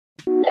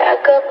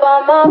Back up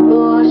on my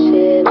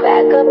bullshit,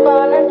 back up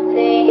on the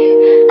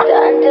scene.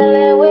 Done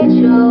dealing with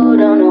you,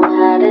 don't know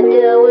how to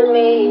deal with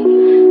me.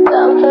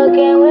 Done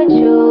fucking with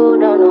you,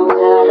 don't know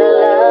how to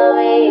love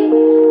me.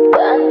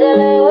 Done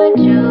dealing with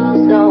you,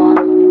 so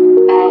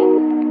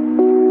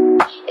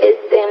it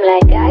seemed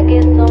like I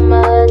get so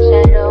much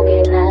and don't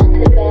get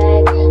nothing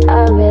back.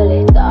 I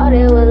really thought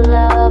it was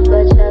love,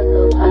 but you're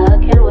so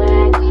fucking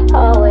whack.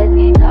 Always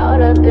get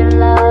caught up in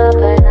love,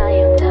 but now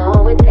you're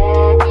done with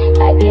that.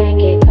 I can't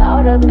get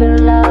caught up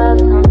in love,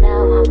 so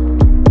now I'm,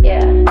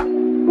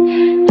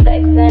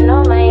 flexing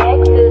on my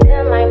exes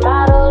and my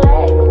Model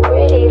X.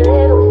 Pretty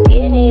little,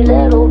 skinny,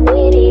 little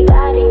bitty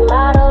body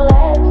Model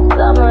X.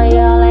 Some of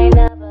y'all ain't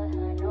never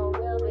had no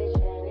real bitch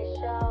and it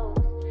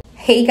shows.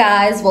 Hey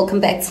guys, welcome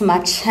back to my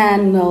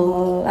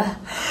channel.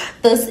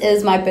 This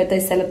is my birthday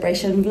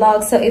celebration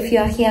vlog. So if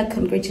you're here,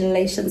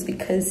 congratulations,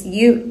 because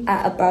you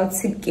are about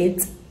to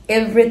get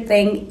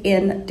everything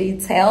in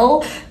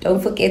detail. Don't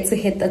forget to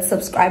hit that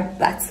subscribe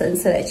button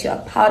so that you're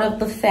part of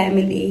the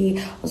family.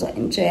 Also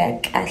enjoy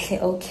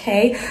it,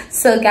 okay?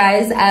 So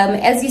guys,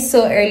 as you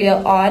saw earlier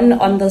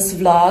on this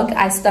vlog,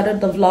 I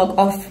started the vlog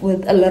off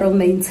with a little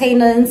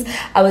maintenance.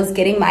 I was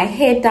getting my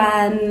hair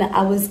done,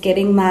 I was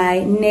getting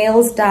my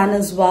nails done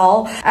as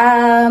well.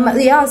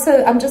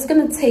 So I'm just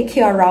gonna take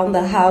you around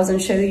the house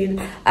and show you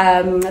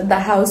the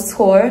house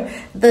tour.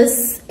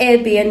 This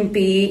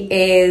Airbnb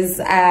is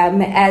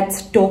at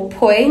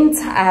Point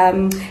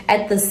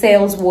at the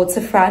Sales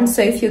waterfront.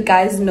 So if you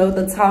guys know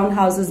the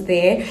townhouses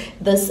there,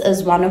 this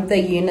is one of the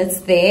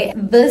units there.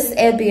 This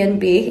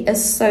Airbnb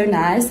is so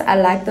nice. I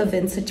like the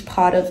vintage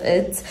part of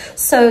it.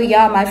 So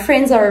yeah, my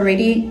friends are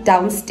already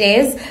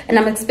downstairs and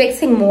I'm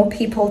expecting more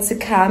people to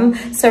come.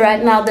 So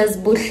right now there's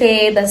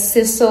Buhle, there's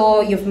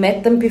Siso, you've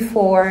met them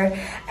before,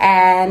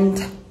 and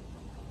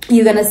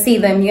you're gonna see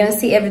them, you're gonna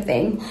see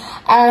everything.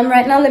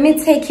 Right now let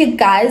me take you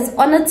guys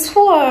on a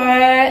tour.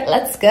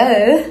 Let's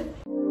go.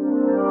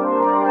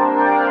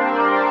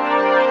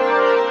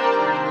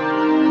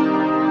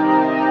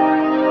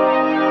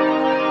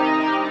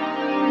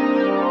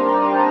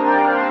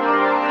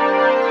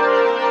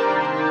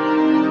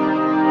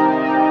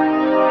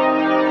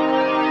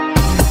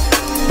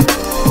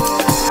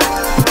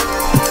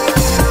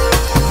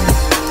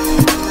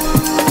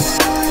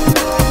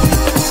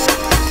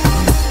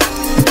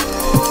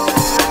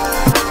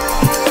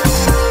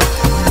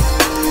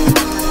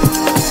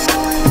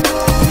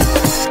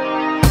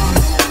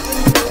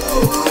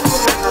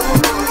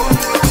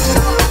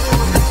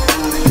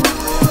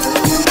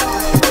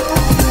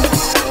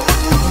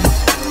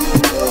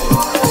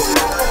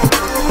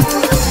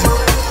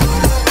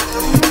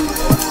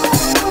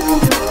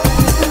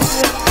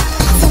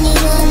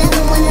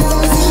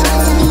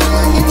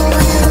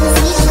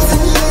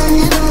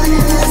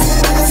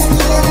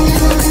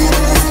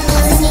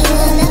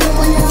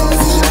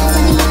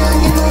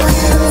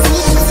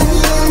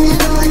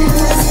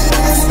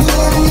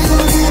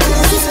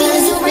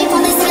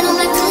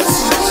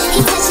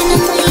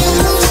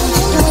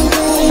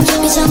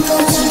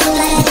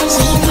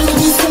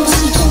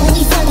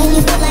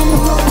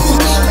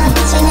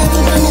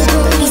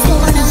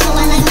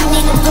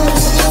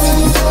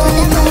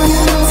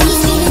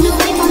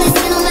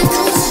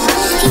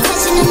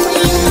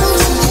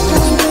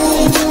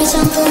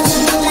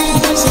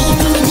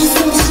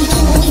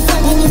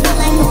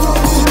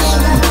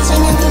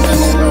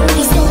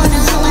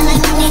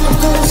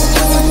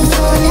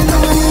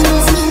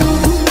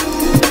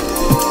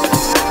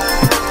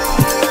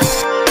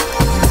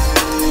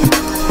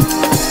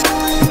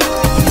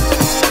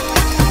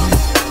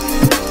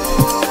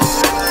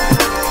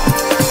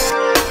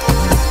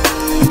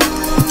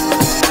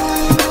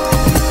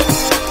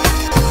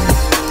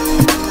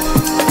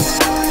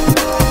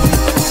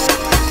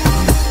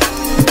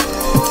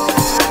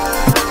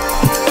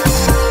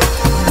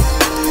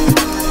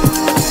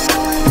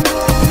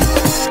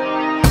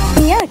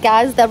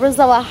 Guys, that was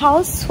our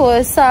house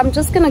tour. So I'm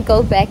just gonna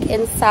go back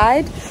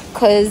inside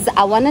because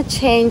I want to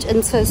change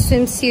into a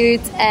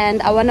swimsuit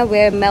and I want to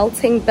wear a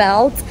melting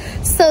belt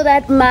so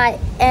that my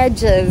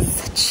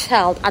edges,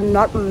 child, are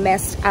not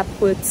messed up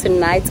with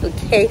tonight,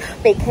 okay?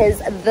 Because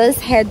this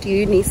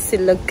hairdo needs to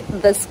look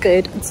this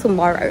good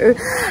tomorrow.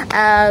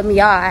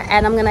 Yeah,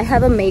 and I'm gonna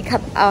have a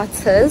makeup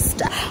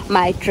artist.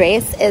 My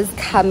dress is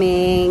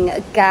coming,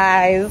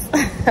 guys.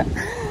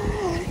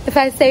 If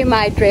I say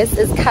my dress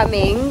is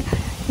coming,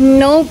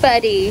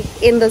 nobody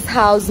in this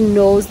house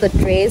knows the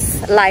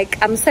dress.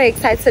 Like, I'm so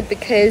excited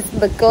because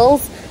the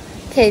girls,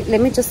 okay,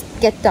 let me just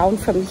get down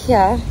from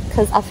here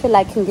because I feel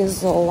like in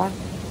Gizoa.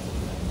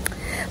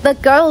 The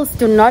girls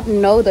do not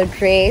know the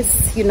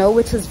dress, you know,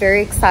 which is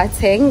very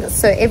exciting.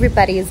 So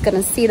everybody is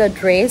gonna see the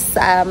dress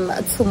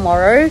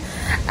tomorrow.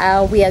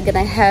 We are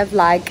gonna have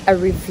like a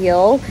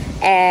reveal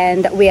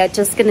and we are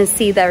just gonna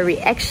see their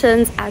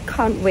reactions. I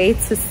can't wait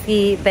to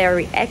see their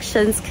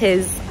reactions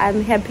because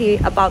I'm happy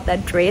about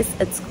that dress.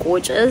 It's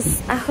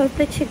gorgeous. I hope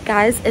that you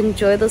guys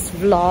enjoy this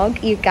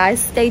vlog. You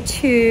guys stay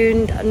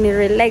tuned,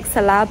 relax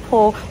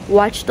alapo,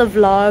 watch the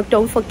vlog.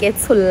 Don't forget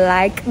to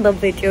like the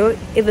video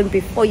even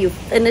before you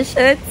finish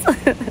it.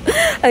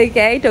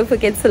 Okay, don't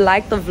forget to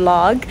like the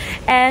vlog.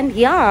 And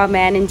yeah,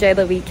 man, enjoy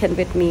the weekend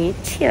with me.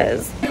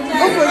 Cheers.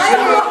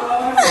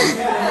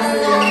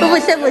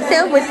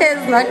 Bushe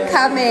is not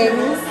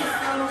coming.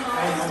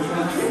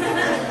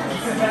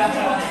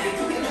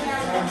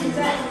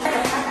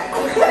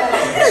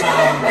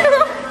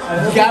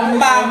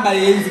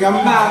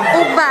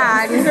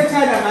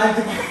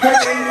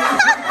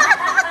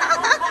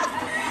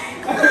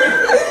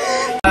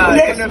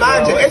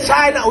 manje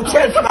eChina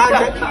u12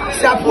 manje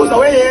siyaphuza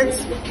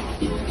weyenzi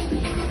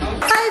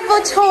Hayibo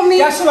Chomi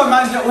yashuba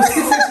manje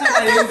u6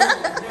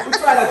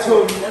 utwala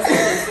Chomi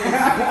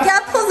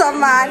yaphuza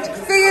manje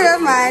kufikile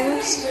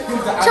manje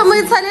Chomi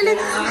ithalele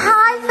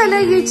hi fellow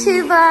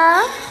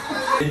YouTuber.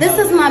 This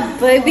is my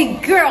baby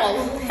girl.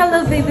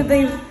 Hello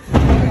baby.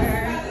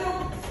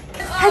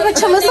 Hayibo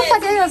Chomi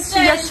usufake your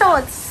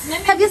shorts.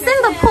 Have you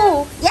seen the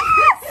pool? Yes.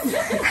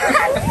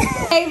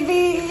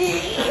 Baby.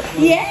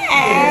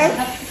 Yes.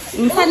 Say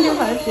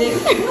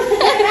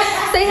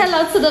hello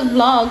to the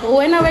vlog.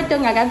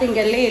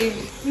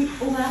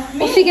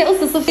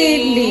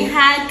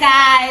 Hi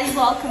guys,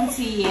 welcome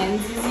to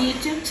Yen's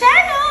YouTube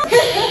channel.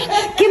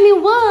 Give me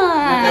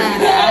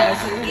one.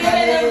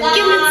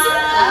 Give me two.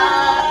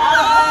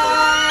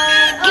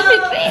 Give me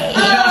three.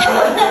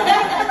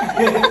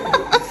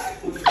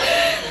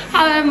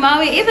 Mom,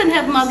 we even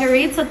have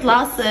margarita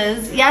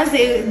glasses. Yes,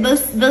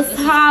 this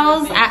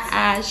house.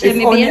 If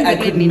only I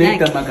could make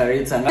the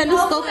margarita. Let's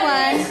go for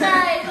it.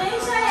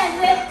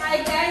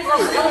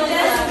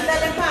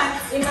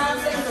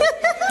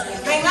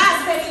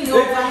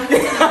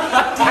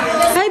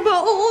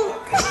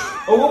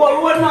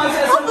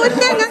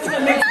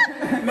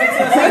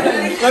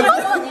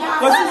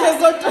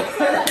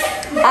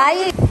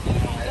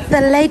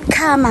 The late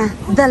comer.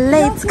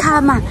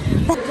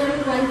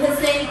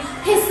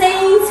 He's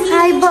saying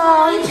hi,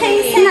 boy.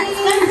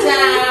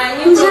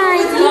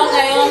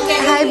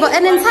 Hi, boy.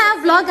 An entire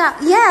vlogger.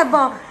 Yeah,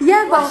 boy.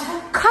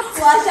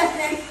 Cocktails.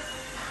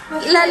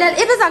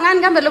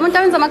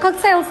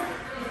 Cocktails.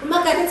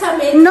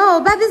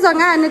 No, baby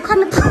zongani.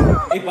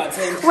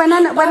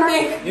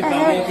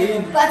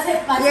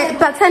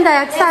 Bartender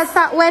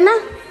yakusasa.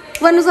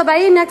 When uzoba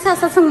yini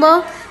yakusasa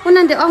singbo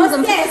unande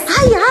ongizom.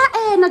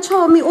 Haya na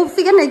Chomi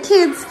ufike ne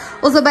kids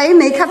uzoba yini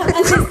makeup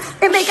artist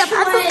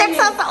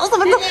yakusasa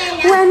uzoba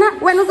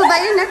when uzoba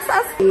yini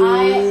yakusasa. I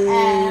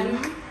am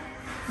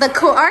the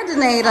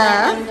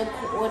coordinator.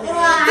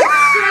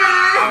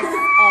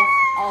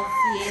 of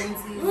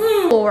Yen's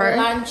For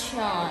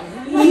luncheon.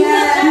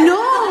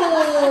 No,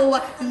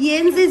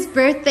 Yen's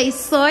birthday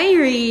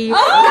soirée. I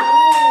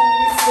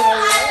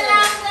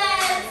love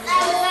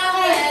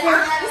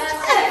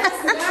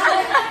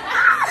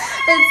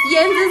It's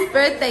Yen's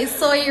birthday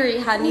soirée,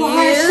 honey.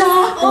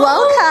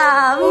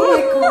 Welcome.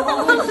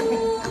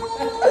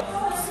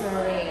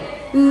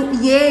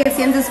 Yes,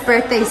 Yen's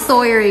birthday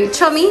soirée.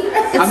 Chomi,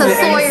 it's I'm a the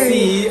soirée.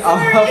 MC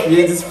of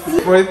Yen's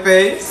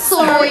birthday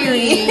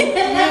Soirée.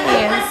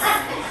 Yes.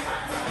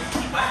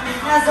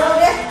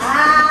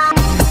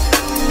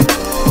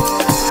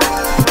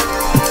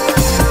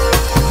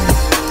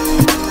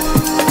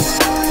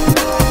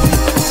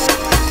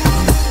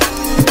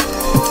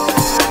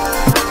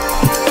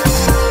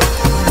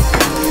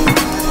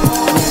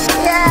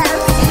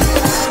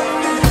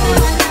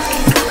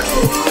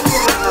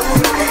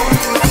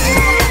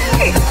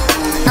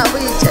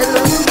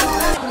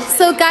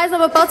 So guys,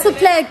 I'm about to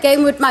play a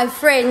game with my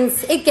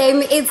friends. A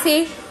game it's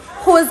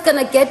who is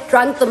gonna get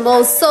drunk the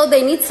most. So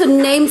they need to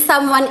name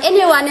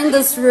anyone in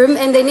this room,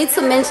 and they need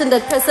to mention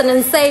that person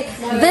and say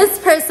this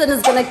person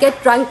is gonna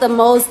get drunk the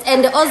most.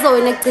 And also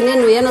in okay,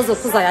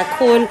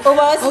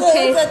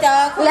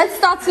 let's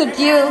start with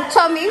you,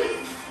 Tommy.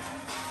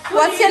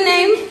 What's your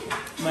name?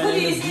 My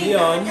name is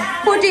Leon.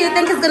 Who do you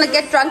think is gonna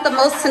get drunk the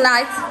most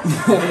tonight?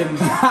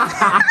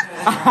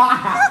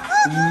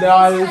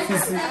 Lol,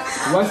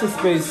 what's the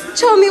space?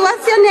 Chomi,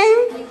 what's your name?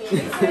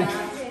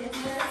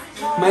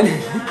 My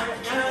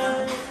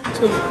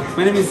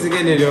name is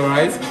Sigenelo,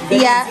 right?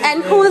 Yeah,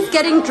 and who's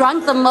getting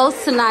drunk the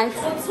most tonight?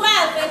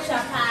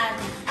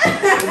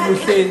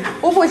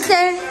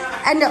 Ubushe,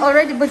 and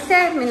already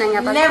Bushe,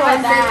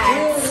 Never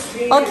that.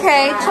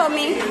 Okay,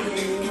 Chomi,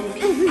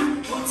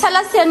 tell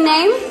us your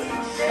name.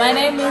 My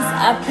name is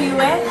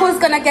Apiwe. Who's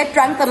gonna get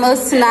drunk the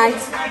most tonight?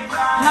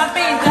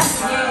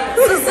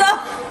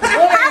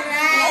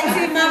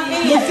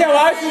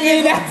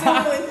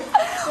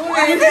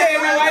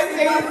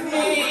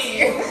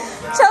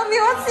 Tell me,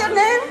 what's your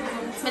name?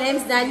 My name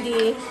is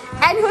Dandy.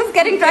 And who's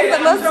getting drunk the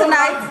most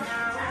tonight?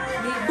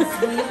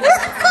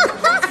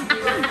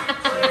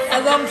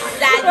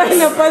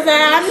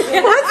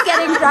 Who's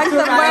getting drunk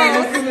the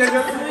most?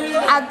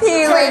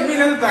 Apiwe.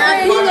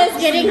 Apiwe's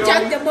getting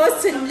drunk the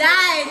most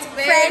tonight,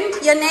 babe. Friend,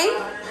 your name?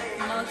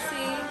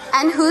 Moxie.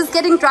 And who's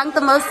getting drunk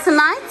the most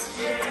tonight?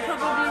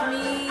 Probably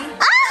me.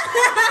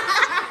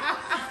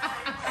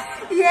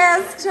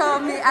 Yes,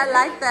 Chomi, I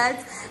like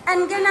that.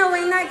 And Gena,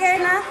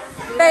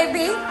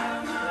 baby,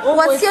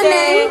 what's your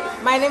name?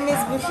 My name is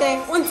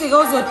Busheng.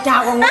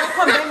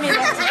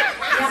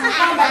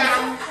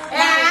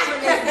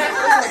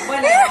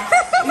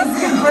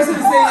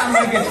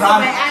 get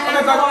drunk. Oh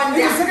my God,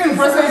 it's the second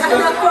person.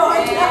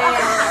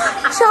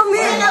 Show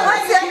me.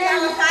 What's your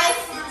name?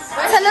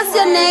 Tell us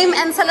your name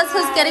and tell us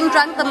who's getting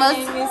drunk the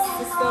most.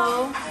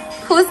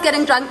 Who's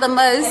getting drunk the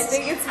most? I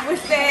think it's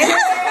Bushday.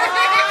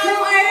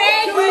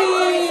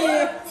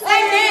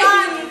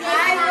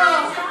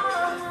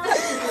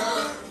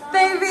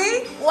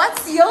 Baby,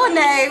 what's your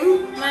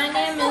name? My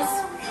name is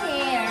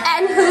Pear.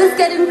 And who's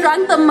getting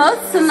drunk the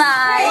most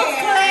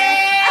tonight?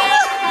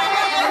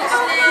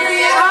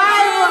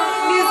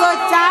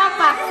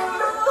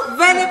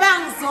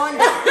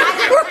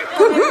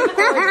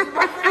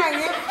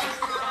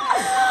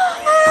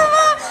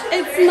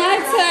 It's my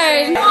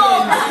turn.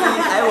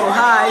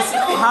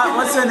 Hi,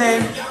 what's your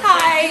name?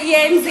 Hi,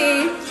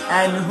 Yenzi.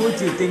 And who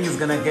do you think is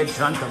gonna get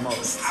drunk the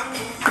most? 3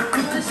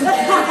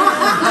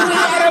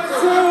 out of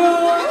 2.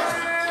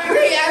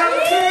 3 out of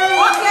 2.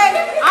 Okay,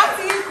 I'm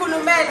seeing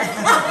Kulumen.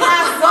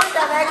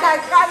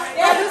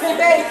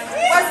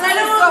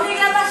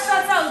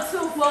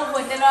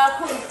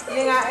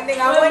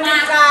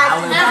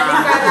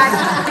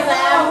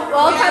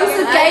 Welcome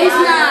to games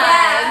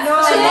night.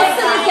 Cheers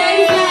to the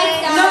games night,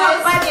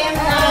 guys.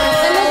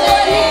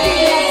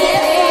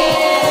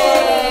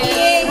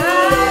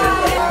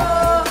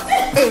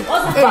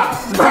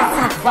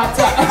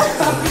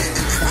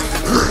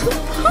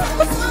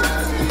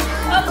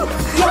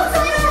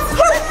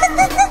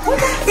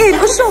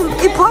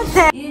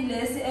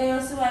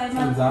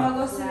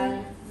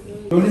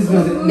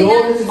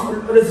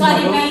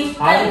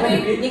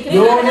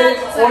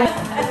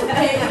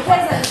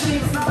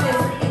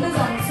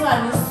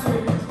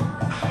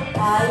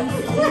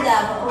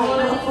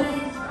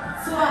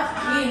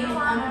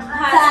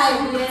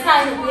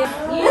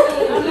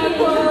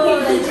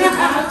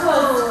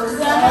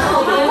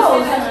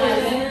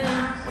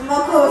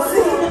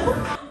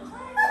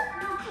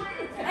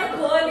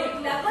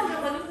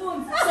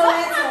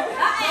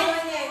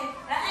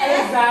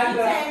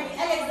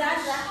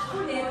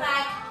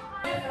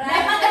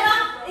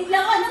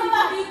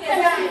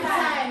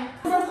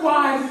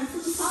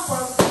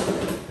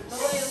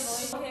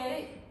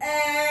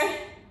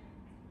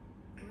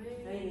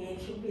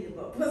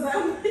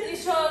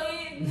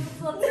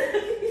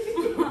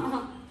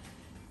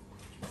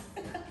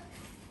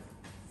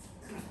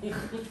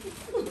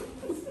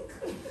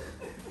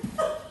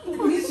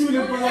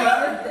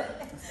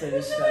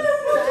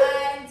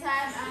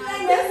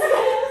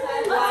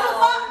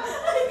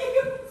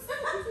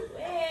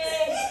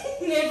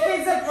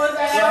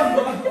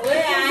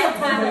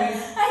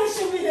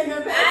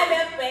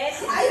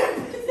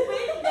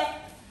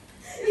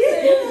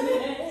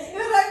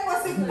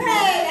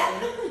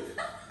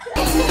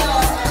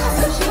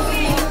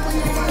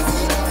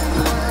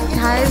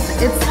 Guys,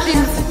 it's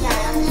been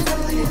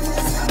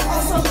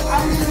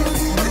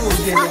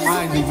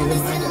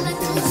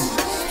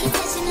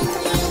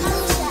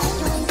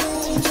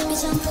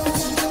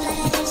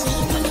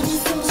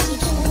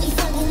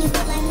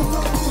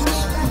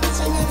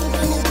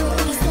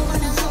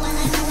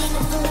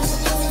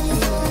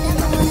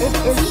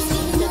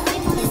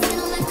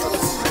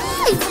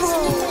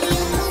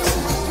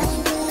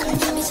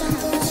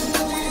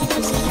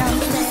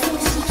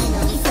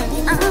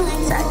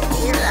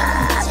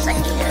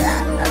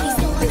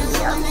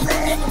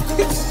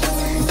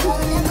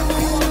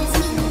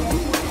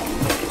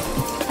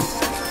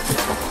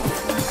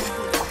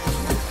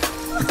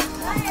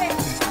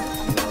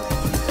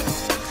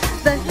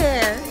the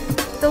hair.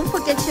 Don't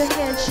forget your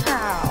hair,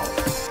 child.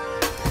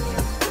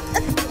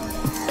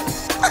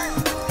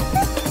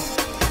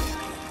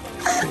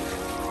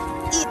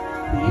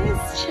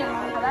 Yes,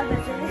 child.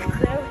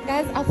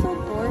 Guys, I feel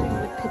boring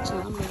with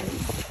pajamas.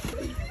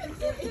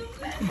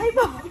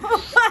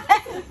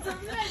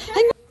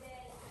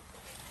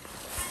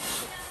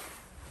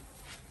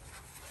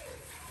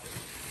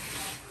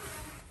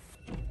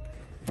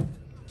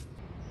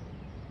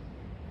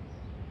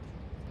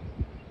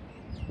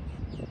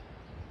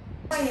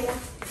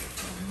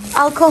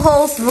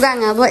 Alcohols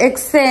ngabo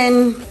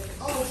exen.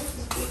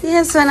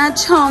 Yes, when I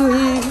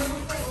chommy.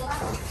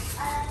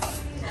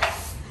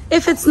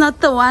 If it's not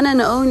the one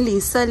and only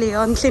Sally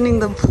on cleaning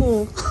the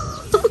pool.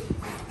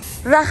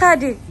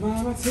 Rahadi.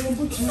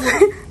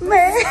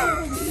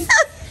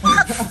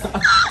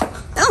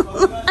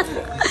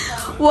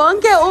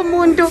 Wonke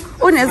umuntu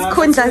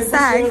unesikhundla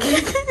sakhe.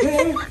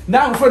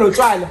 Now I'm for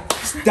trial.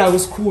 That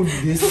was cool.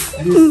 This.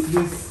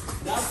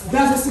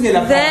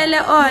 Vele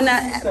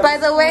ona. By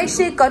the way,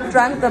 she got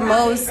drunk the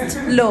most.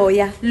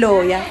 Lawyer.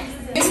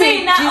 Is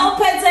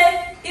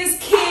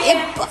key.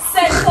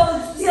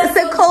 It's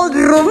a cold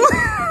room.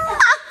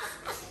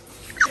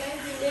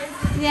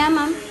 Yeah,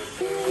 mom.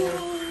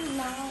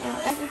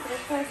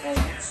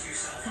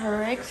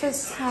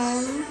 Breakfast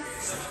time.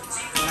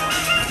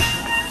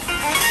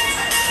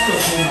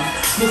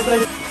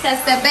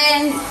 Sister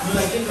Ben.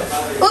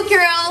 Oh,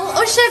 girl.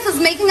 Oh, chef is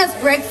making us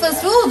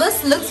breakfast. Oh,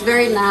 this looks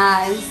very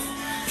nice.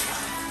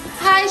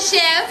 Hi,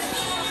 chef.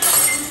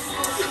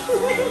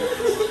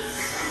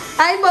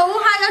 Hi, but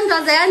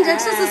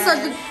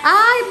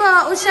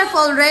hi, chef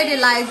already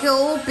like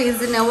you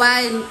busy in a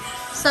while.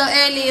 So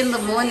early in the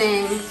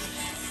morning.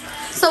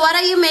 So what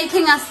are you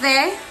making us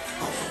there?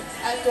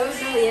 I don't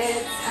know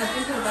yet. I'm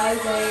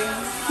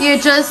improvising. You're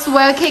just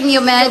working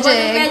your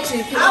magic.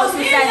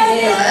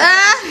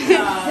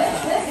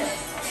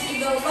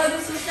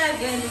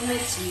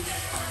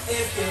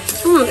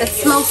 It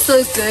smells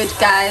so good,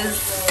 guys.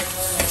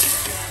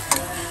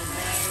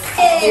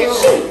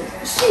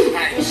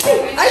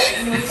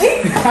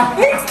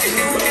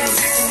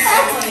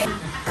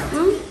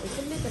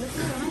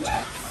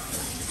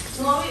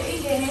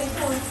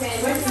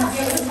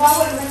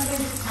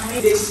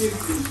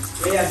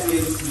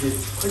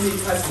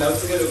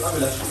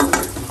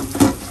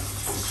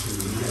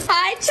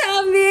 Hi,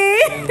 Chummy.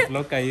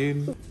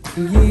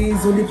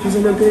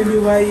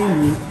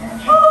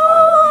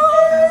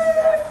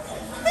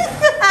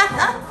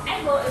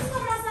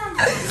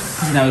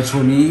 Now,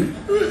 Tony,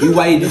 you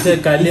wine. It's a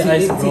Kali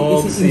ice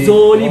block. It's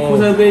only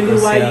put a baby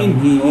wine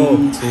here.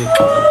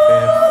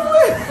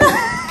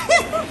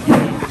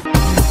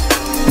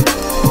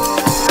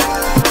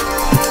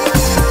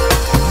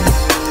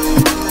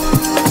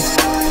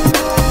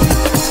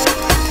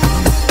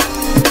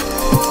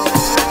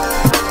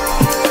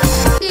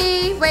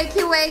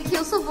 Wakey,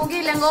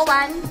 usuvukile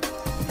ngo-1.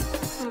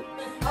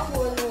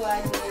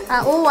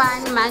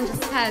 U-1 manje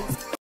isikhathi.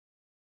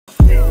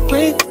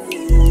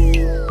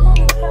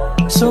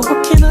 So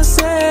what can I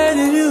say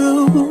to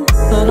you?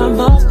 That I'm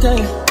off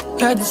there,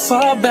 had to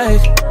fall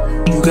back.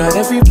 You got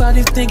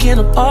everybody thinking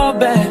I'm all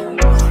bad.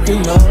 You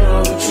know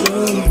the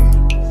truth.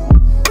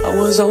 I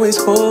was always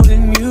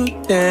holding you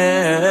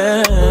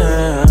down.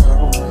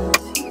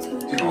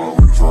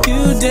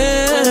 You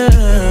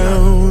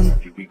down,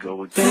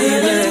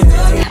 baby.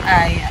 I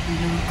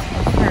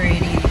look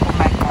pretty. Oh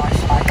my gosh,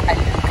 like I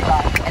look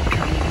like a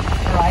dream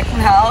right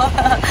now.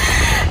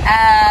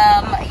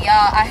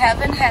 Yeah, I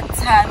haven't had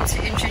time to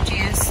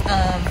introduce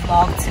the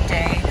vlog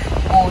today,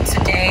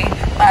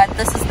 but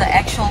this is the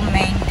actual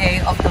main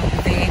day of the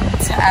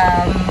event.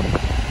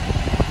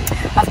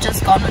 I've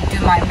just gone to do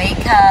my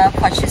makeup.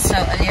 What you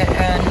saw earlier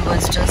on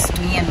was just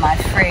me and my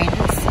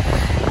friends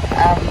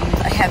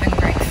having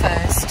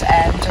breakfast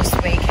and just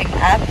waking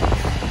up.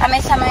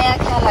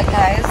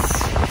 Guys,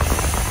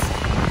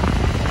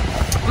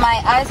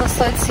 my eyes are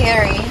so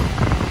teary.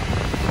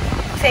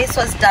 Face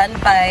was done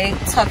by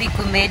Toby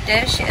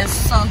Gumede. She is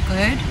so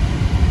good.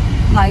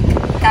 Like,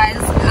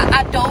 guys,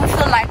 I don't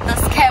feel like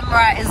this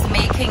camera is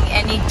making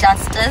any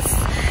justice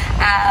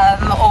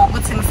or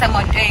putting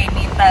someone doing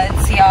it, but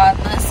yeah,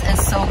 this is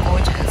so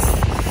gorgeous.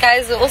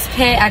 Guys,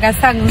 usiphe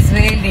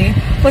akasangizweli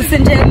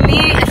kusinje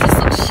mi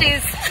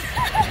she's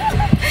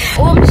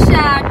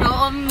umshado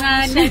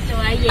omncane.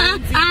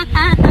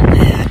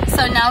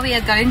 So now we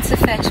are going to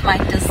fetch my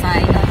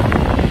designer.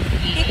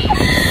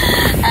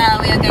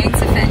 We are going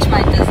to fetch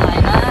my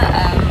designer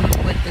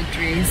with the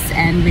dress,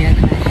 and we are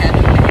going to head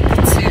back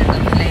to the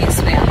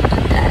place where I'm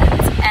gonna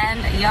dance. And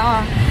yeah,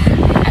 I'm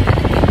gonna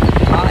get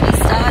the party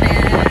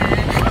started.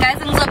 Guys,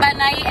 ngizoba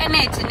nayo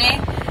energy ne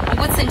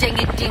ukuthi nje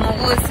ngidinga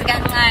ukuthi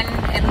kancane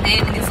and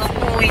then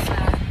ngizobuya.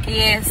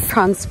 Yes,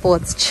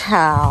 transports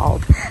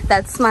child.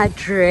 That's my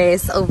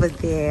dress over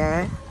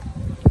there.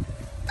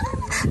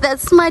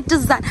 That's my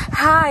design.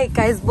 Hi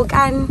guys,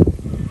 bukan.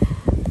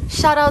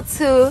 Shout out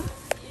to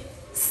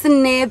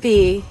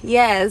Snebby.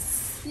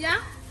 Yes.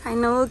 Yeah. I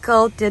know a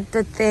girl did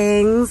the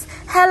things.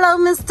 Hello,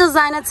 Miss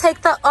Designer.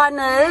 Take the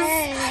honors.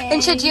 Hey.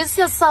 Introduce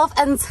yourself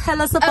and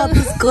tell us about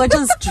this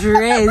gorgeous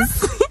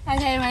dress.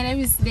 Okay, my name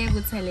is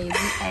Snebby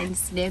and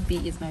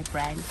Snebby is my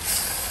brand.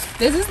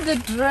 This is the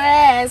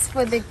dress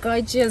for the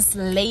gorgeous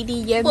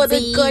lady Yenzi. For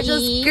the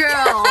gorgeous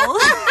girl.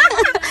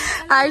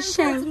 I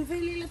shame.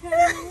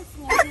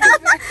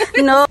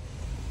 No.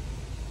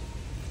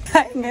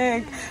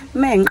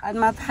 Meng on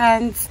my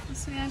pants.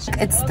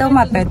 It's still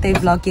my birthday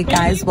vlog, you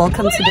guys.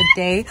 Welcome to the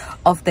day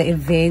of the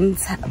event.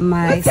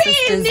 My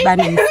sister's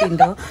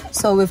Banenfindo.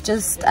 So we've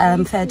just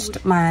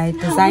fetched my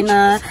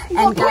designer,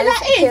 and guys,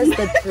 here's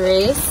the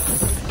dress.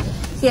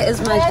 Here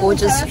is my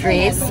gorgeous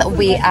dress.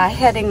 We are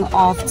heading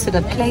off to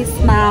the place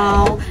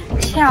now.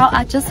 Ciao,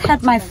 I just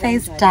had my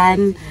face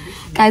done.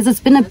 Guys,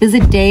 it's been a busy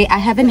day. I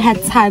haven't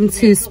had time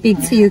to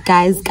speak to you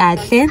guys,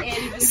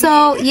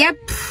 so yep.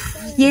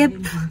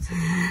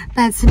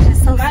 That's it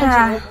so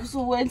far. Back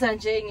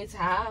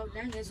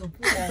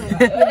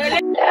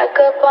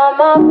up on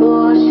my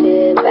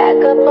bullshit,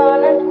 back up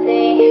on the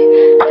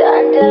scene.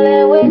 Done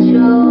dealing with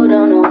you,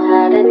 don't know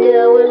how to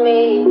deal with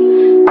me.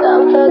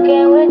 Done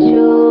fucking with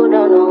you,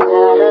 don't know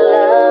how to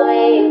love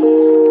me.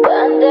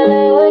 Done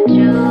dealing with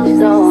you,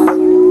 so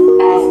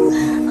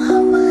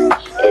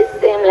it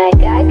seemed like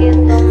I get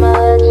so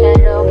much, I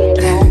don't get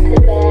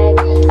nothing back.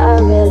 I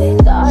really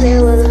thought it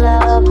was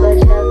love, but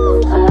you're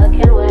so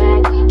fucking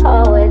whack.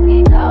 Always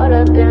get caught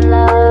up in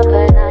love,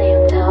 but now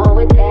you're done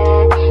with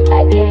that.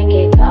 I can't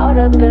get caught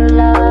up in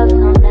love,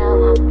 so now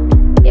I'm,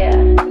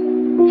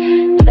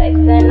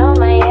 flexing on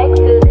my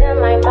exes and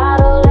my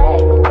Model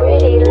X.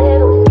 Pretty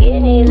little,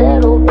 skinny,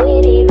 little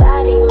bitty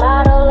body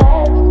model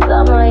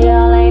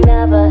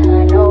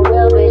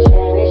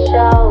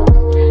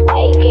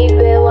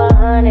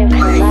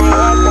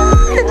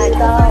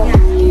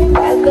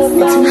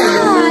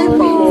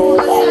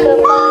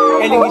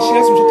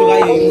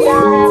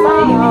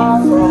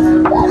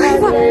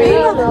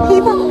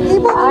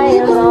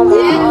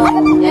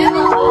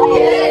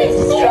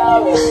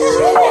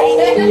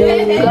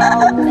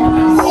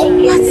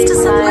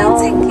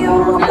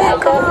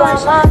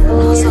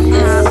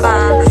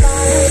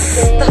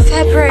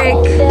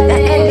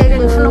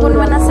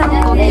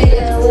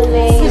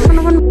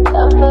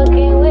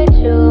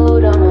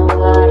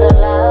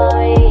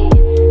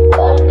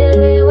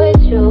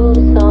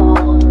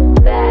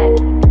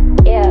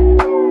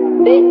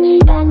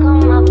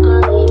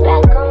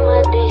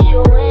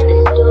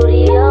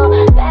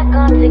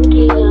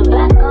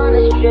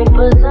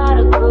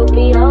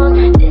Scorpios.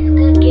 This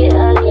could get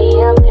ugly,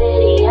 I'm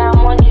petty, I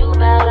want you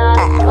bad, I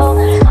know.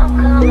 I'm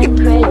coming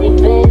crazy,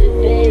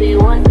 baby,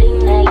 one thing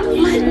that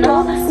you should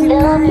know.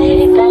 Still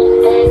pretty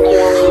fantastic,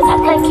 yeah.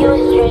 Act like you a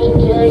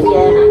stranger,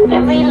 yeah.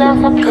 Memory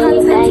loss, I'm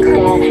feeling like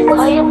that.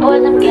 Call your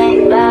boys, I'm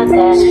getting about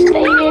that.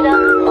 Faded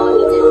up,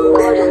 42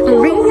 quarters,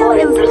 Rio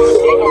is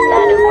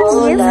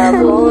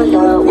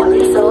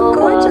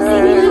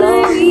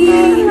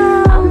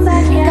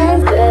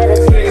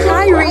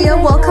Hi Rio,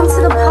 welcome to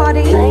the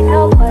party.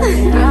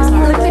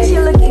 Look at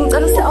you looking so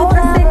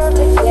perfect.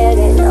 Yes,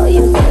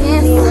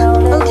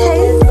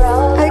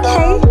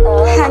 okay,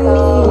 honey.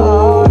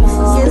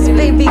 Yes,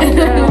 baby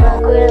girl.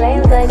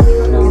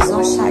 You're so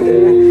shy.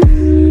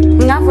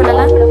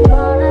 Ngavulala.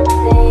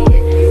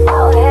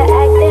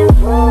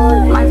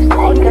 My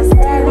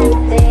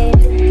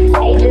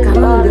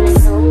phone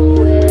is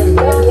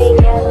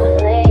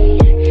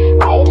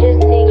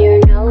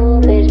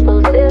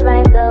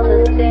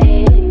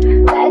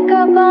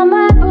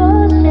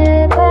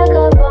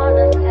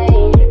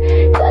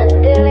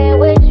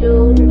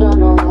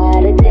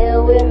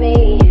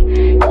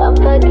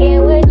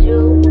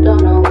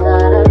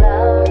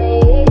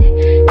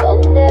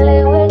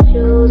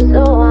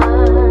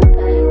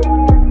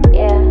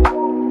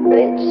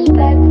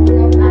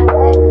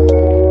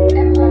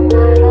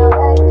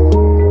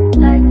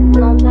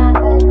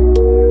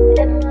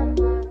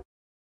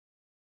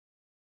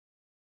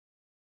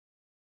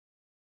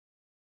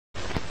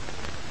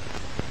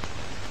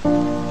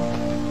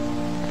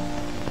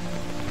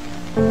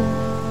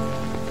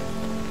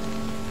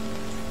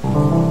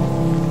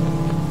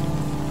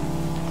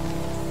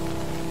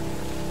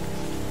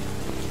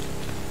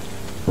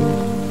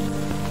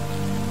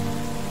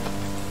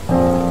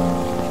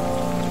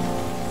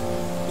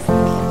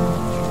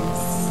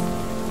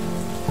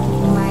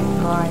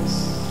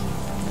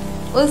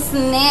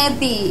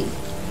Usnedi.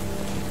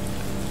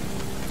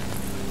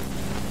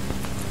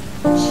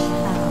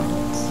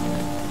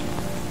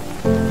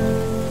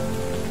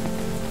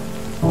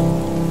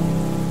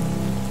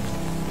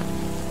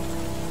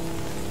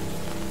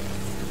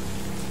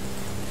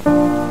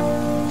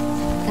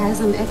 Guys,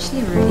 I'm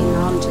actually ready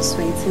now. I'm just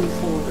waiting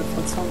for the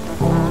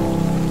photographer.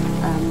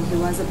 He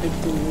was a bit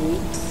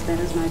delayed. That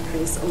is my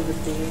dress over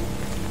there.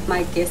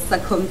 My guests are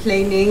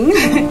complaining.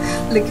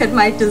 Look at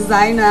my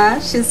designer.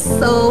 She's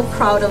so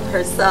proud of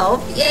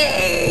herself.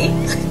 Yay!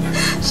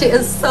 She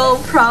is so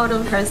proud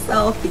of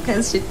herself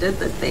because she did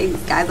the things.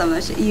 Guys, I'm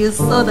not sure you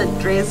saw the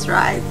dress,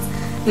 right?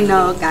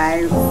 No,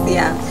 guys.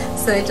 Yeah.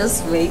 So we're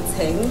just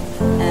waiting,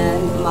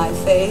 and my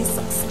face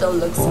still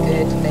looks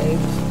good, babe.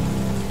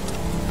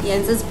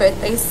 Jens's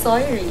birthday,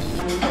 sorry.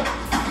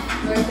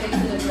 Birthday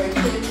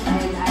celebration,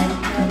 and I'm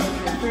here with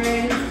my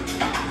friends.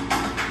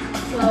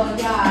 So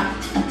yeah.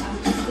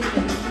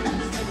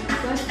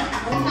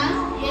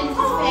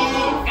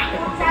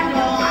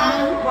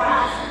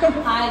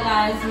 Hi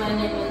guys, my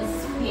name is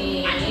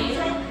Paige.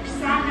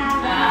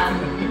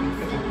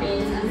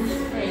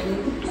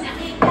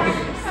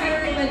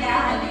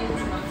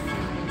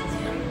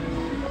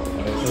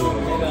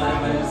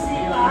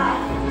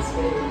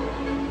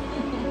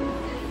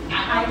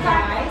 Hi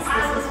guys,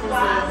 this is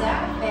Rosetta,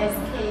 best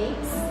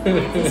cakes.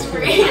 This is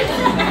free.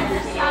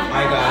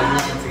 Hi guys,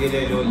 this is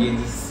together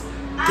Jens's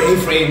gay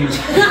friend.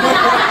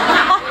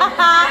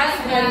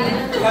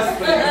 That's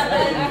friend.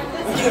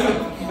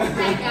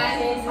 Hi guys,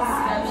 this is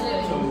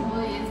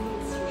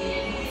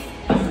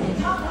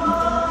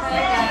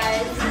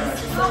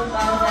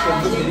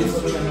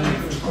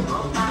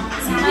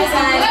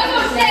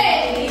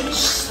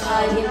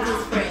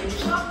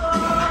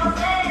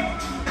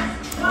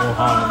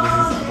Oh,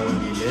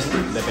 this is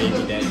the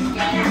baby daddy.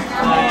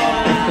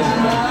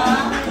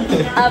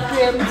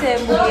 April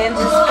Tembu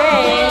Yenzi's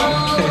friend.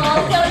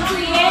 Welcome to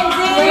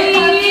Yenzi.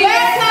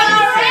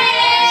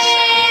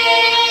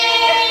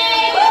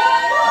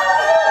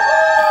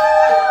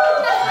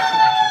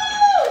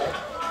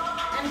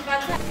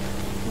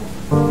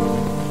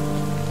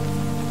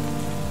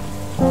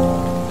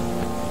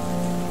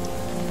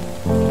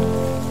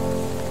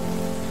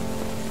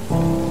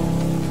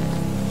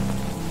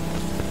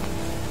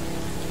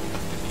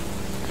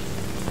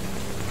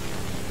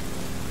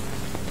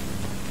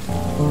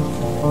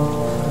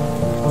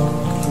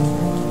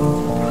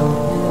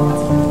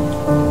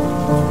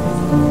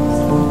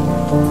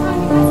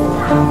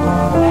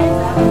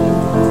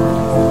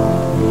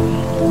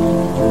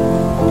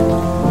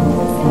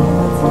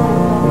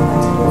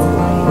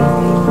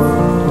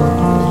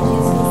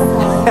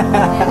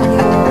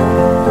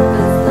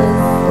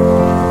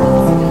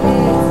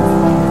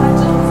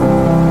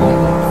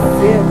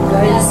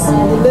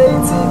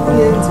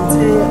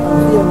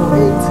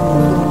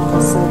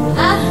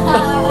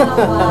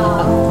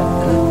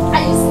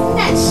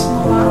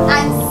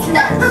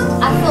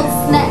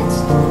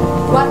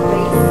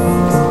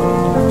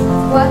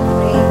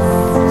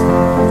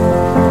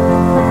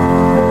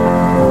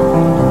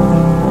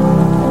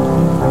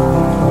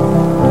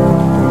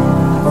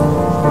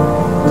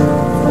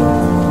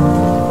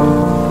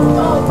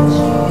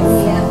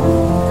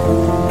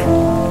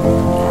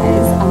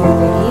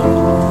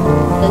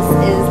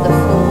 This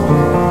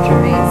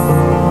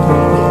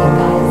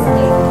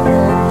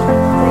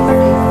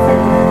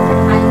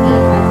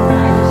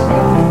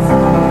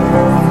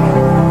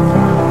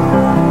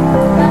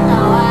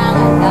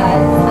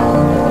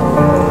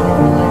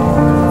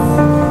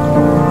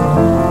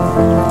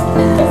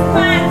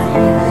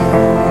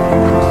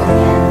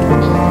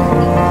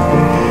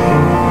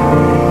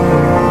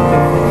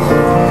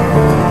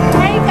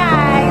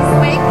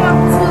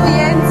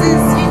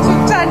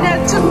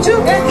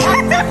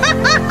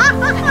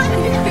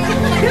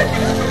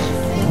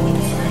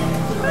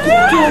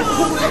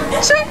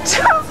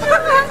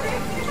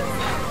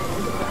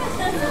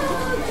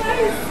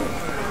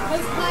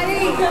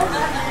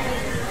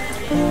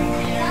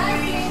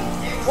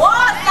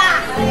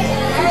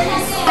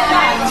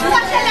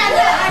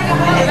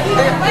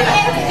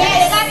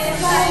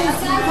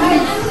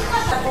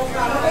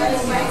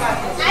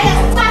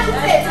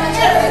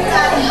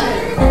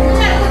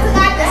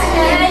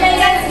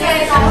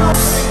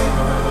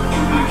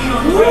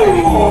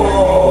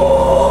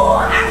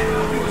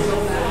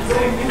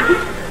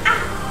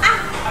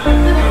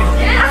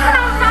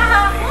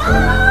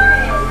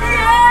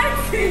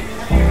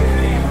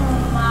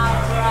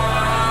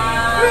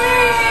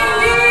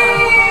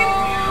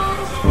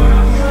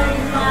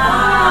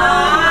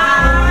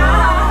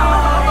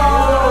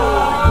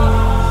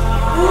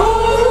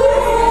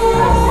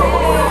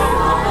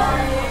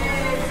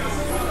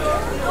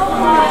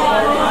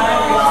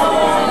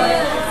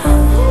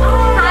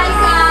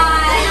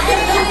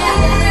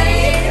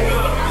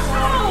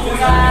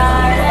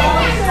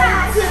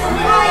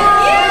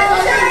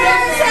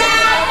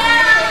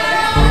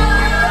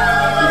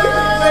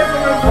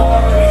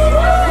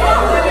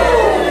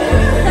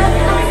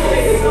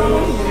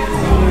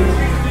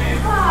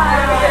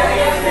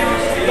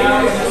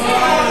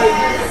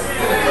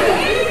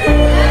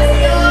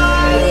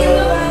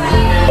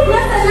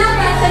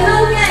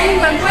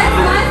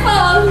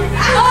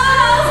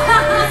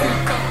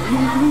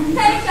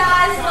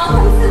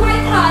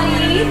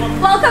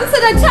Welcome to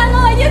the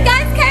channel and you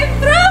guys came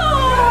through!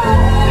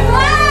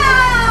 Wow!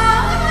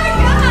 Oh my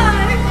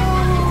god!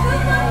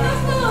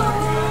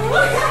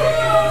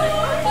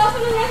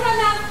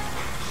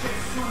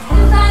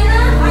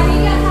 Designer, I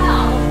need your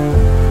help.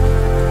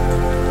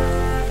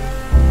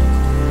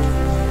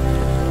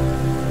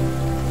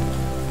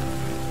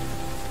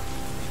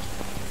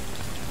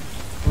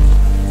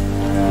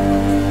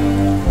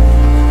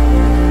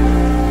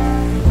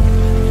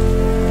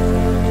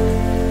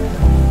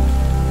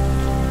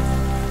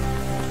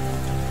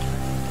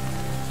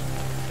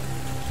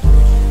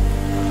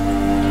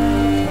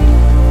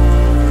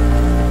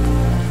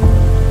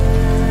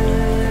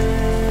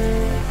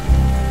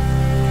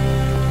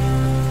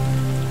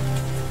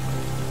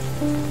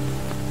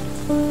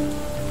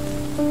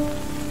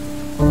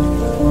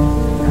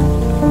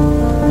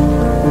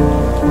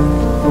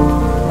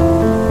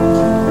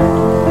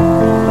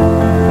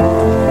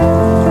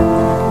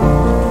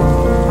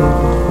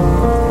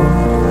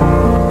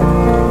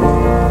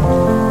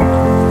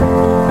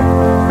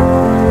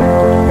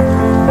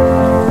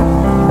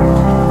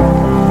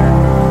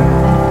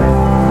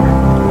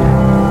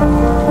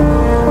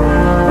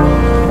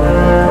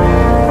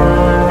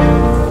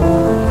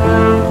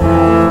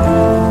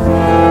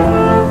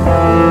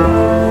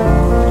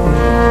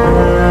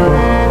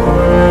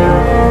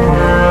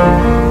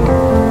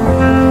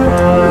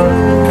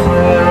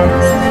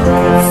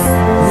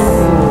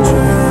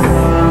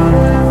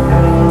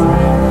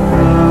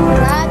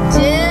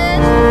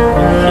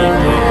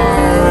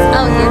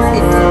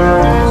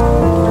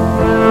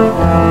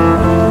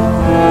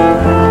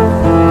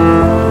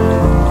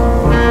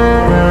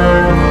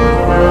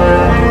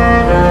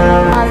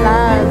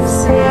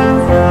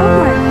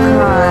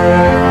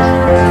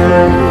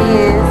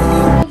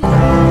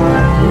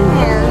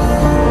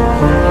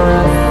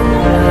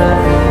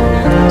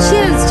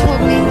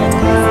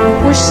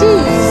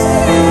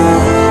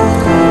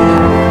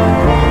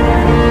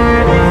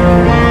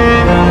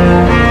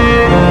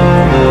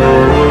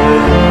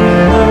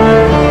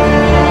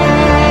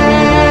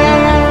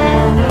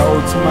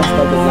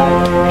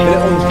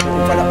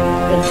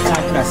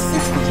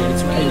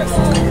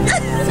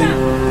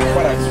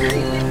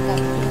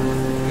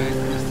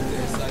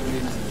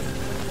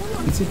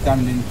 Sit down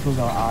and close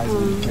our eyes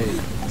and pray.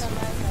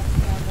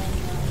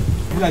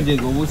 Manje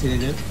ngokuthi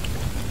nje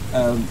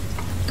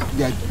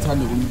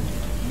ngiyathanda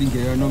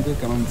ukulingela nonke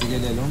igama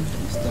mzikelelo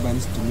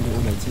isitabani sidumile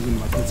olathekini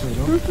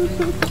maphethelo.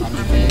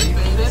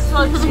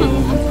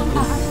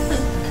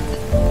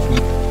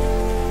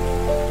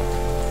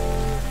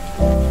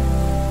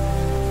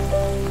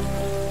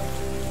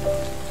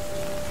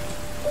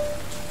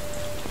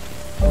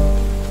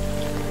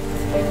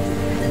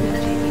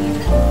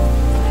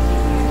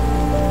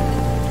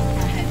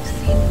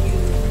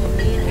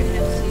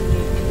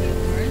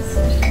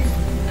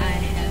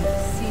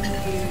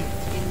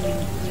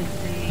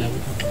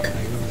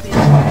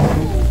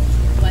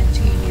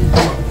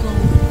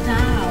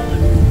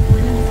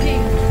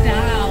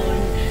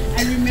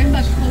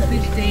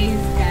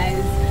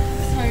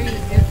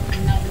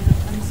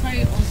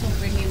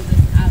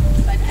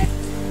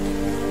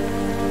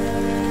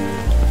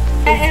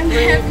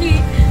 Happy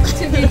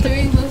to be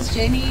doing this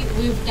journey.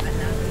 We've done it,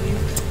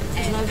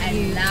 and I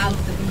love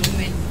the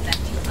moment that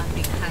you are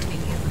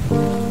becoming.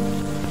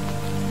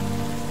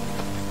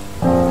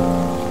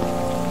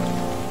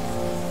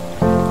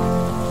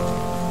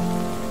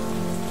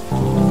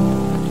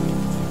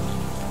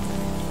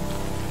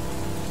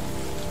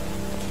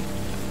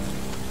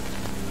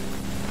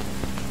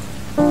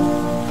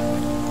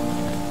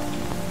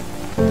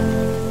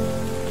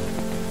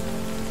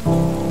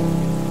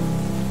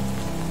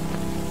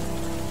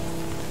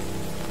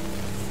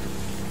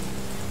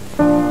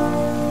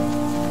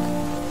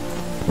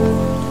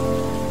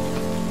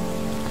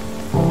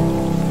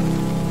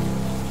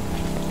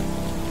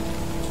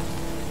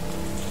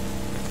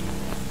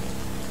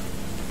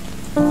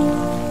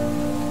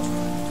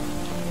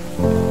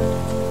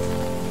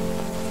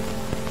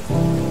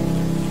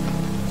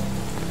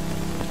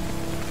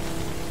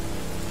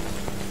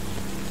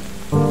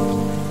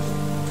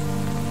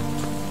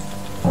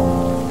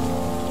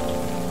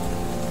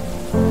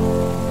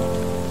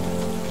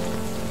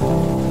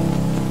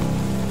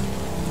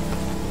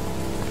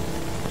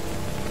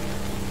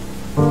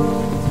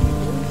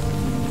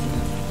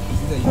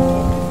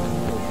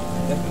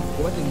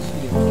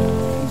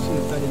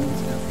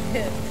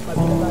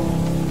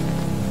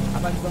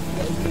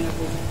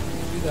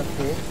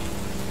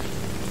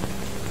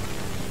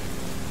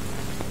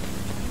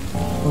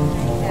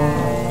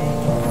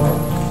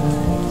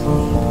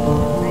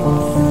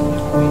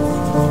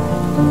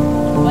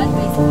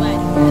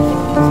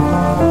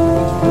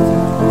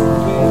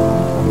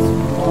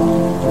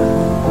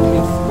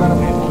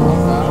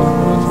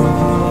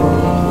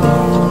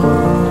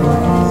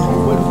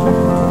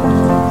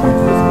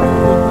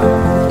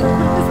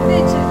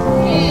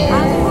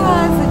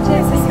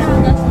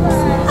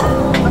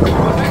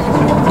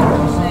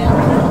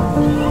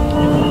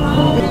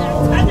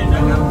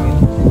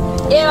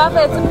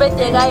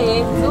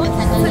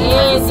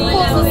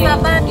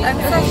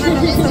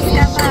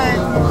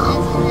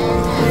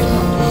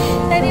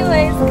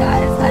 Anyways,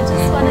 guys, I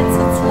just wanted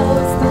to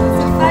toast.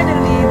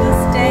 Finally,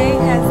 this day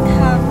has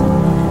come.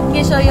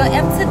 You show your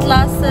empty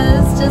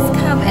glasses. Just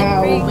come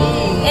and bring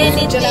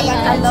anything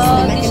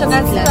along. You show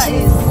us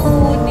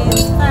food,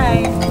 it's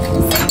fine.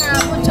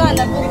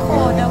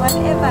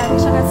 Whatever. You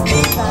show us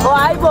food.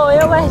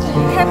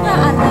 Camera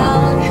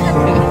allowed.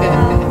 Camera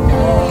allowed.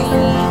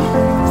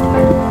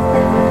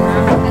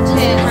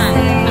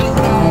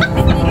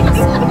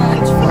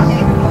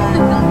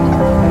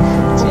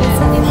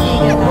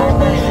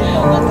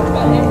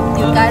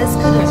 You guys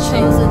could have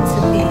chosen to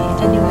be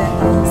anywhere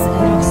else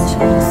and you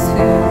chose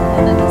to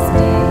another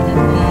stay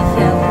and be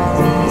here with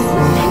me.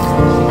 And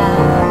not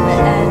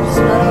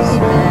only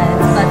that,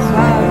 but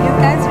wow, you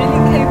guys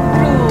really came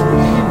through,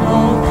 you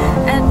know.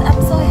 And I'm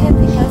so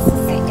happy guys to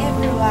see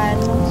everyone.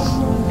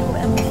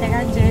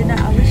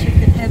 I wish you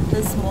could have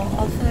this more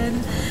often.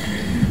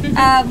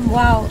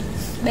 Wow.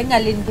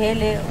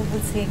 Bengalindele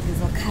ukuthi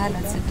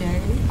ngizokhala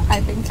today. I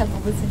think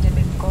ukuthi nje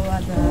bengigoa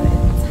the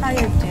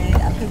entire day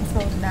up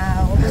until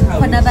now.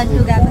 Khona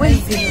abantu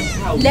kakwenzile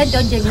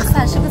lento nje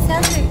ngisasho ukuthi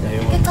yazi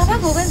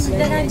ngicabanga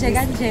ukwenza kanje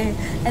kanje,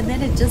 and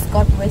then it just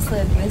got worse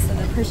and worse and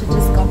the pressure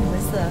just got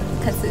worse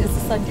because it's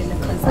Sunday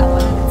because I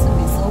wanted it to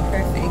be so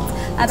perfect.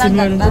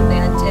 Abangani bami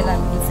bayatshela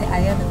ukuthi I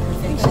am a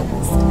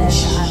perfectionist and I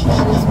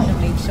always want to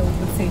make sure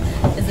ukuthi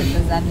izinto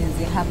zami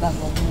zihamba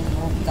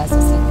ngaso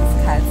sonke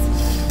isikhathi.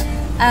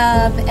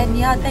 And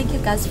yeah, thank you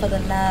guys for the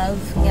love.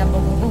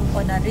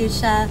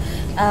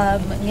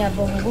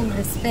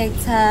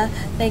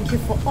 Thank you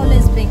for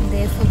always being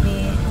there for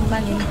me.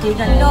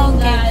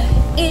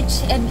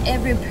 Each and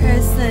every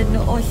person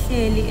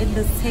in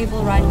this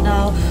table right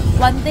now.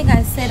 One thing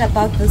I said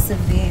about this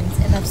event,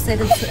 and I've said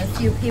it to a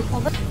few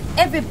people, but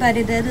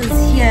everybody that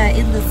is here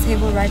in this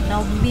table right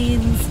now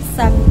means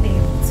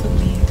something to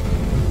me.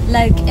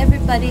 Like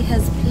everybody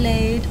has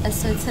played a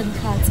certain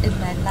part in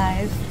my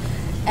life,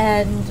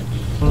 and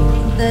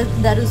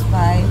that is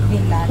why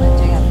Milana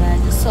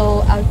Jayaman.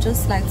 So I'd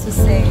just like to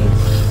say,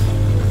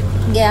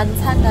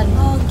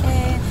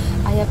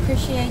 I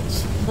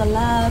appreciate the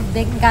love.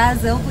 Then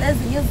guys,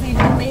 as using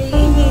me,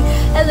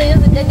 as I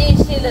use the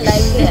nation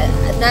like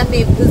not me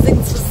using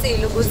to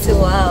see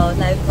wow,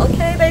 like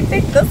okay, they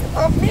think this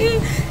of me.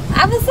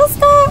 I'm a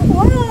sister.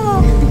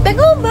 Wow. They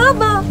go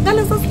mama, that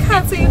is so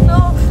you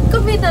know.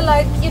 Come in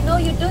like, you know,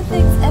 you do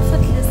things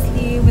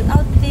effortlessly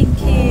without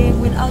thinking,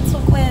 without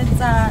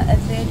sequenza,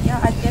 and then yeah,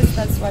 I guess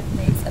that's what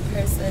makes a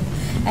person.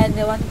 And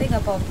the one thing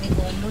about me, you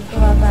know,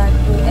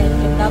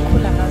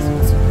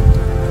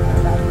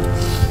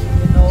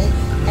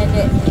 and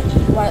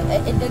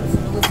then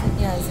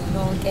you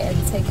know, get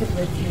and take it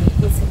with you.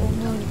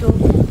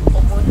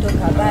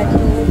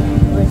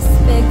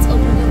 Respect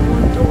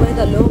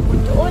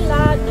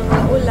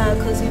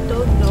because you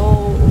don't know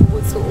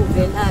what's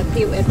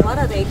and what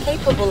are they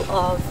capable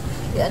of,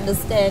 you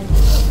understand.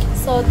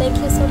 So thank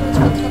you so much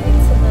for coming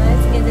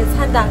tonight. And it's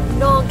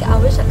I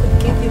wish I could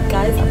give you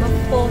guys a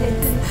forehead.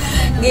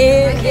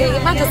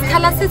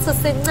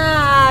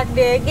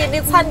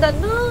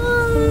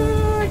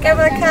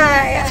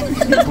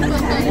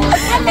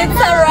 It's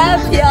a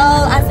wrap,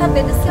 y'all. I said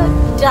it's so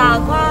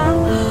jagwa.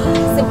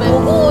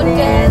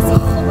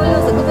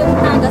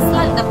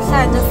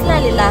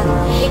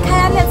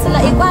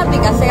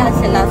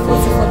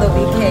 For the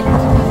weekend.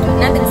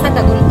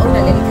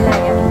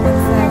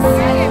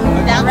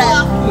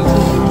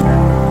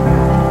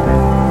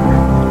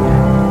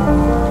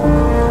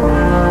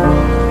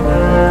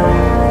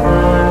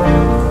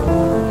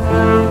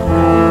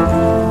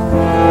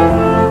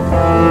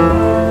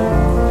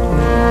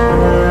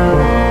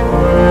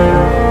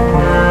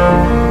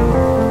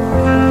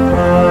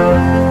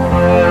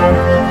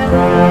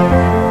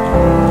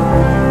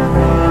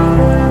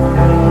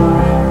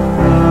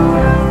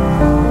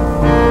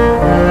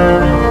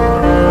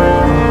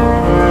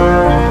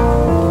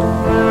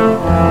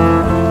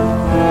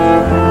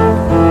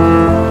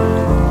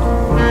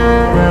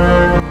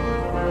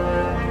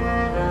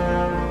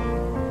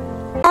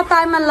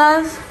 Bye, my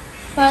love.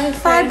 Bye,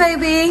 bye,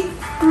 baby.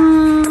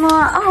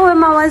 Oh,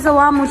 my was a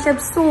warm ship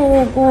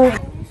so good.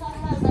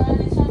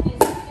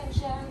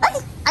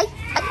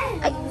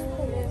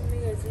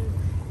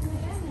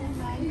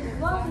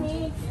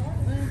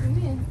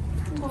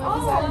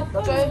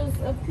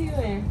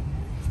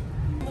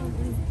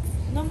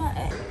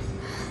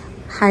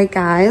 Hi,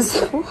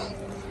 guys.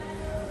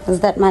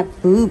 Is that my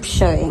boob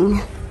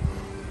showing?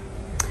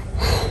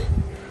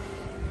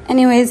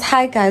 Anyways,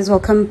 hi guys,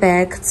 welcome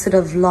back to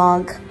the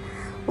vlog.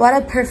 What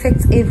a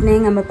perfect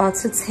evening. I'm about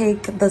to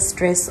take this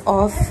dress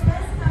off.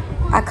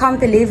 I can't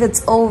believe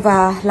it's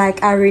over.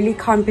 Like, I really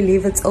can't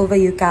believe it's over,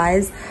 you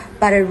guys,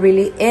 but it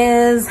really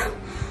is.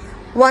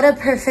 What a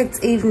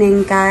perfect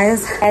evening,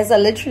 guys. I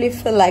literally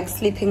feel like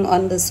sleeping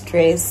on this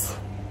dress.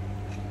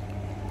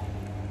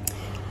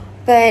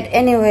 But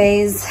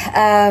anyways,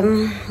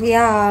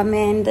 yeah,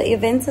 man, the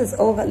event is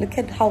over. Look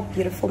at how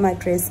beautiful my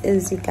dress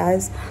is, you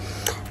guys.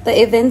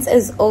 The event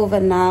is over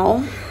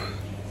now.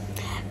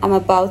 I'm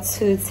about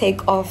to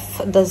take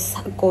off this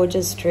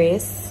gorgeous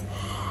dress.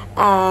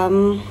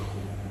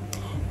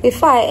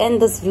 Before I end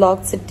this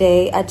vlog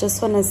today, I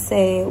just want to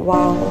say,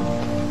 wow,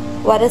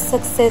 what a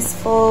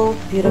successful,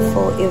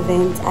 beautiful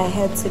event I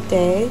had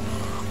today.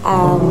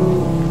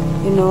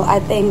 You know, I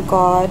thank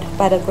God,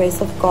 by the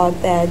grace of God,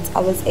 that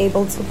I was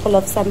able to pull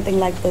off something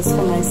like this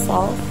for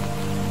myself.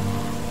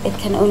 It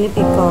can only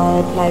be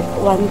God. Like,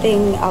 one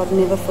thing I would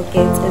never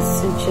forget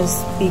is to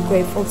just be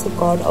grateful to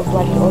God of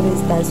what He always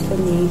does for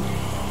me.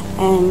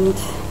 And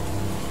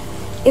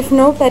if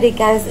nobody,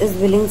 guys, is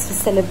willing to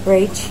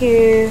celebrate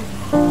you,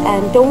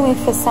 and don't wait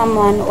for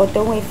someone or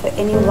don't wait for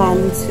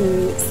anyone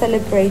to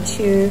celebrate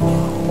you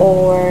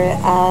or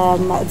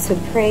to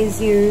praise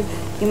you,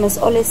 you must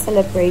always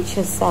celebrate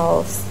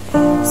yourselves.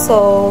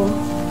 So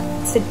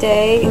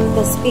today,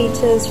 the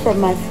speeches from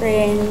my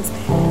friends,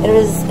 it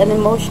was an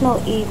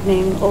emotional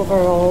evening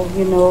overall.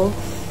 You know,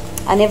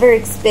 I never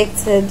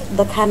expected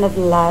the kind of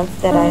love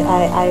that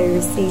I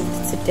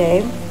received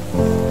today.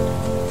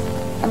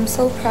 I'm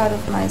so proud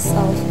of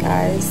myself,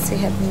 guys, to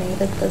have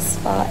made it this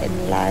far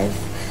in life.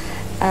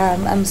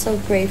 I'm so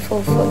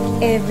grateful for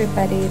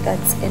everybody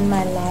that's in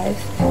my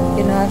life.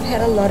 You know, I've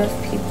had a lot of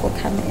people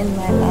come in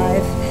my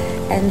life,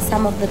 and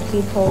some of the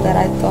people that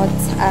I thought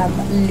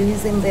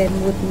losing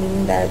them would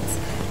mean that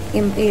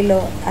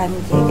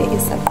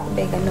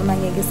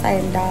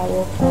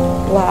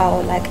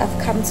wow, like, I've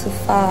come too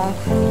far.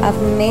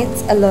 I've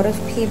met a lot of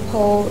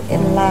people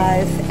in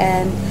life,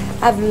 and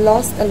I've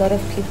lost a lot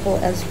of people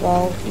as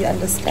well, you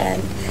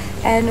understand.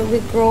 And we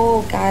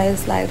grow,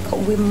 guys, like,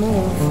 we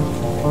move,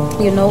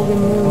 you know, we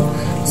move.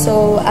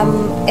 So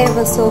I'm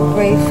ever so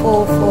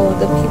grateful for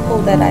the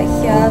people that are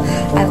here.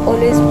 I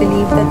always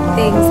believe that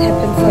things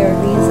happen for a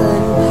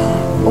reason.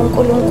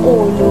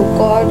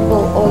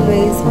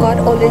 God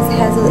always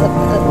has a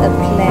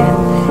plan,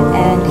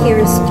 and He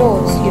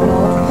restores, you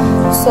know.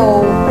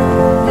 So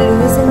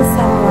losing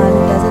someone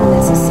doesn't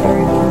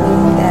necessarily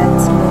mean that,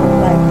 you know,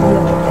 like, you're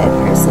a bad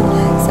person.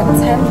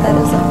 Sometimes that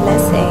is a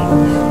blessing,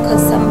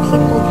 because some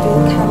people do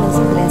come as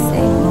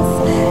blessings.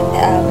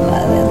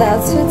 There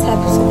are two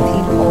types of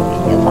people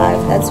in your life.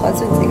 That's what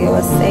Zunzige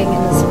was saying in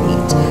the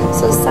speech.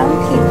 So some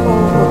people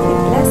will be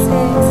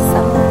blessings,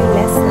 some will be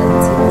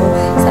lessons, you know.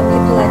 Some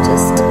people are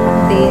just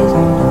there,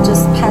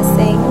 just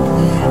passing,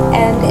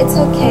 and it's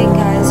okay,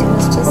 guys. You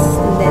must just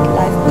let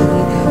life be.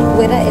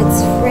 Whether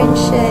it's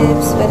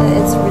friendships, whether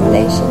it's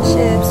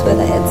relationships,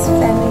 whether it's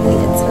family,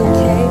 it's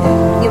okay.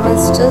 You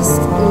must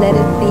just let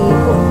it be.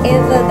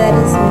 Whoever that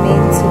is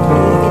meant to be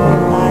in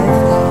your life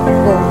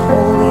will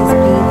always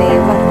be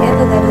there.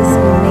 Whatever that is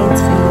meant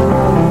for you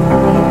will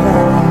never,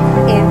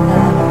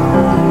 ever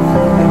leave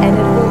you, and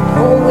it will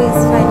always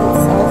find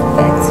itself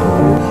back to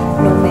you,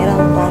 no matter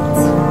what.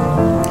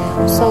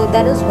 So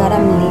that is what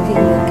I'm leaving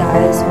you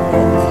guys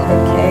with,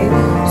 okay?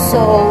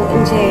 So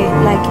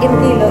like,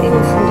 everybody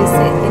that's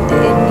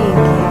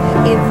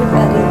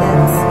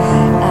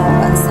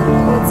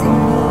supporting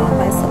me,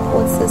 my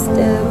support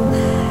system,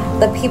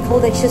 the people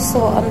that you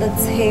saw on the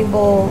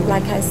table,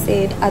 like I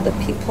said, are the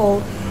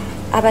people,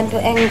 abantu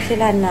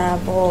engiphila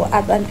nabo,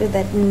 abantu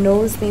that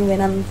knows me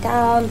when I'm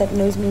down, that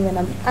knows me when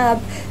I'm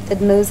up,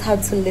 that knows how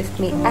to lift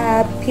me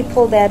up,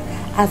 people that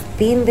I've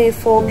been there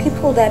for,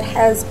 people that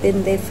has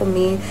been there for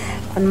me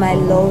on my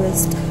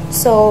lowest.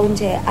 So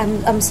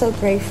I'm so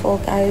grateful,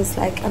 guys.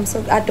 Like,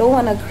 I don't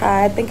want to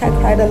cry. I think I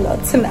cried a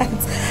lot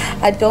tonight.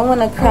 I don't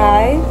want to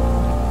cry.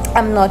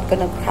 I'm not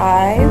gonna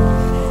cry.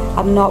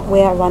 I'm not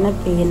where I want to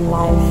be in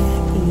life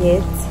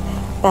yet,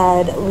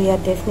 but we are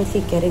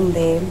definitely getting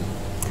there.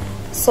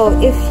 So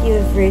if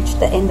you've reached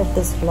the end of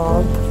this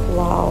vlog,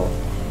 wow,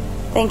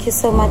 thank you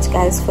so much,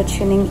 guys, for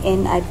tuning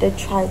in. I did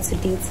try to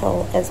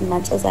detail as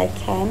much as I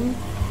can,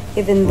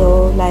 even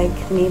though,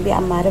 like, maybe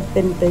I might have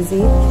been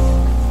busy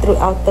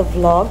throughout the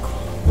vlog.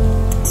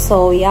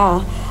 So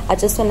yeah, I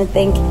just want to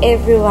thank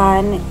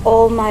everyone,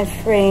 all my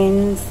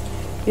friends,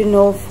 you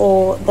know,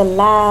 for the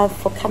love,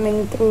 for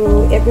coming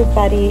through,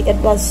 everybody. It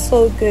was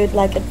so good.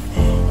 Like,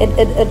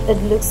 it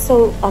looks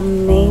so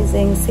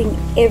amazing, seeing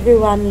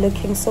everyone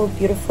looking so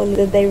beautiful.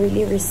 They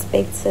really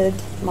respected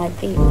my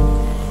theme.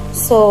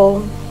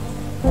 So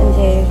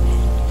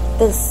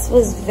this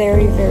was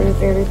very, very,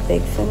 very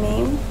big for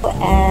me,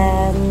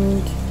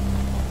 and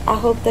I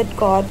hope that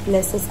God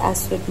blesses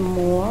us with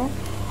more.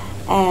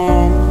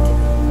 And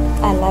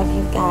I love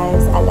you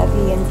guys. I love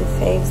you and the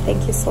faves.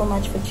 Thank you so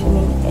much for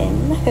tuning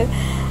in.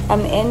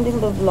 I'm ending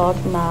the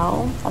vlog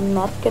now. I'm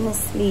not gonna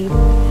sleep.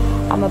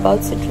 I'm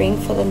about to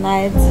drink for the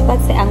night.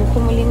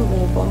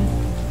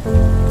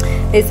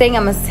 They're saying I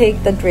must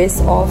take the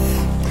dress off,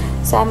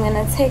 so I'm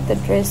gonna take the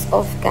dress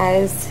off,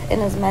 guys. In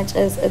as much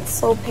as it's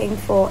so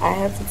painful, I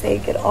have to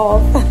take it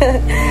off.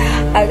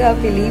 I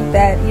can't believe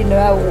that, you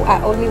know,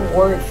 I only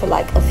wore it for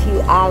like a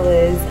few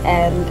hours,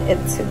 and it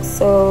took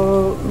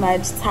so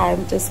much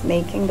time just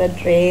making the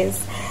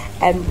dress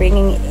and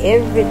bringing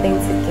everything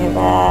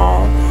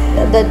together.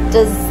 The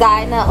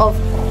designer, of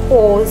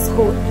course,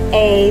 who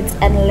ate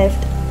and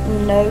left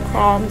no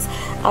crumbs.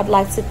 I'd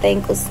like to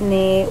thank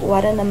Usne.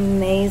 What an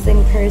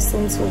amazing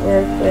person to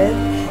work with.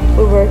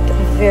 We worked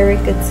very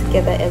good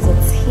together as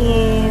a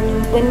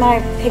team. When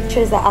my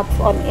pictures are up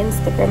on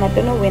Instagram, I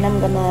don't know when I'm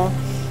gonna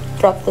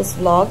drop this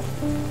vlog.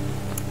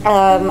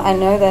 I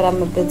know that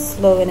I'm a bit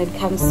slow when it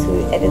comes to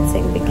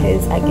editing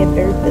because I get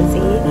very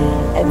busy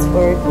at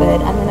work,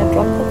 but I'm gonna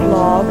drop the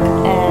vlog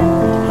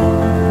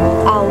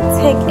and I'll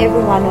take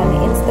everyone on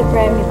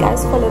Instagram. You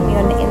guys follow me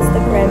on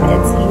Instagram